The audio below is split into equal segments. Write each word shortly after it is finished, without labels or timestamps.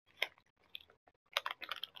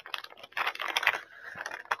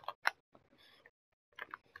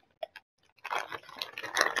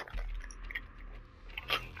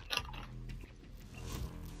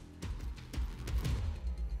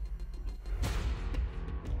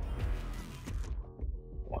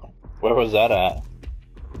Where was that at?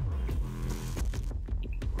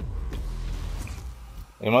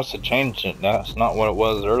 They must have changed it. That's not what it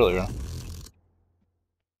was earlier.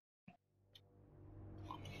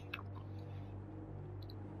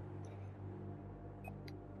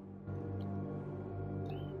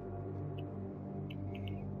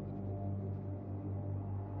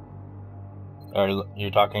 Are you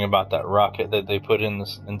talking about that rocket that they put in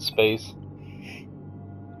space?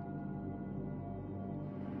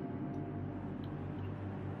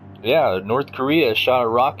 Yeah, North Korea shot a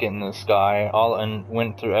rocket in the sky and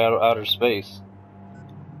went through outer space.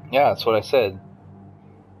 Yeah, that's what I said.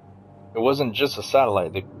 It wasn't just a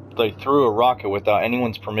satellite. They threw a rocket without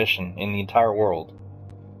anyone's permission in the entire world.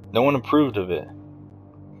 No one approved of it.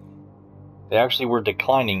 They actually were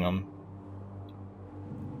declining them.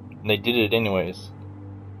 And they did it anyways.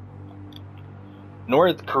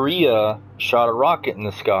 North Korea shot a rocket in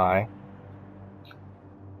the sky.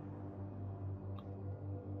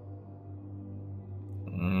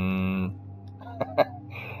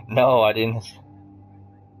 No, I didn't.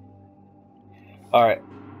 Alright.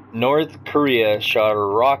 North Korea shot a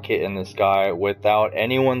rocket in the sky without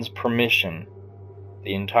anyone's permission.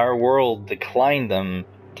 The entire world declined them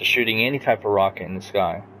to shooting any type of rocket in the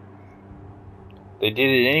sky. They did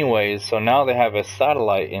it anyways, so now they have a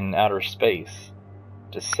satellite in outer space,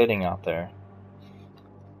 just sitting out there.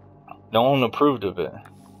 No one approved of it.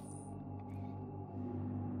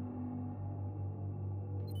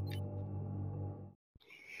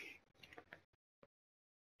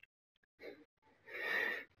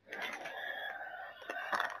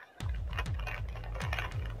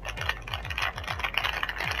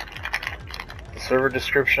 Server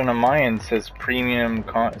description on my end says premium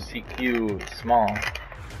CQ small,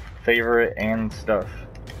 favorite and stuff.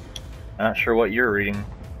 I'm not sure what you're reading.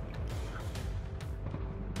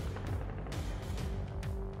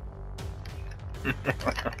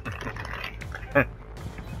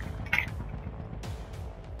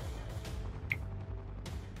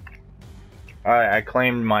 Alright, I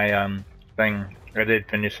claimed my thing. I did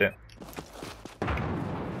finish it.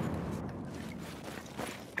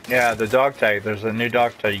 Yeah, the dog tag. There's a new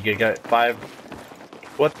dog tag. You can get 5.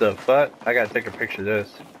 What the fuck? I gotta take a picture of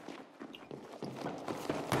this.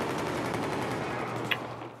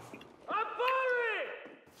 I'm firing!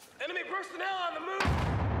 Enemy personnel on the move!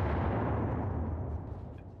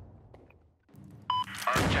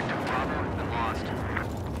 Our objective Bravo has been lost.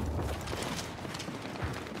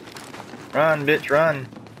 Run, bitch, run!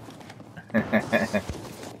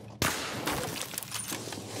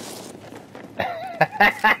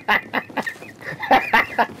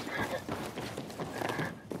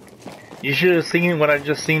 You should have seen what I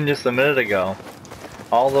just seen just a minute ago.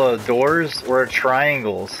 All the doors were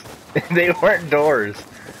triangles. They weren't doors.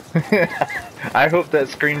 I hope that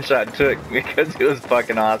screenshot took because it was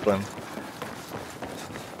fucking awesome.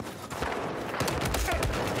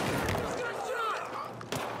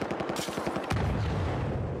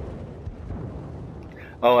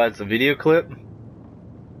 Oh, that's a video clip?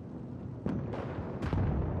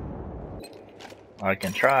 I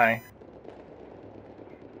can try.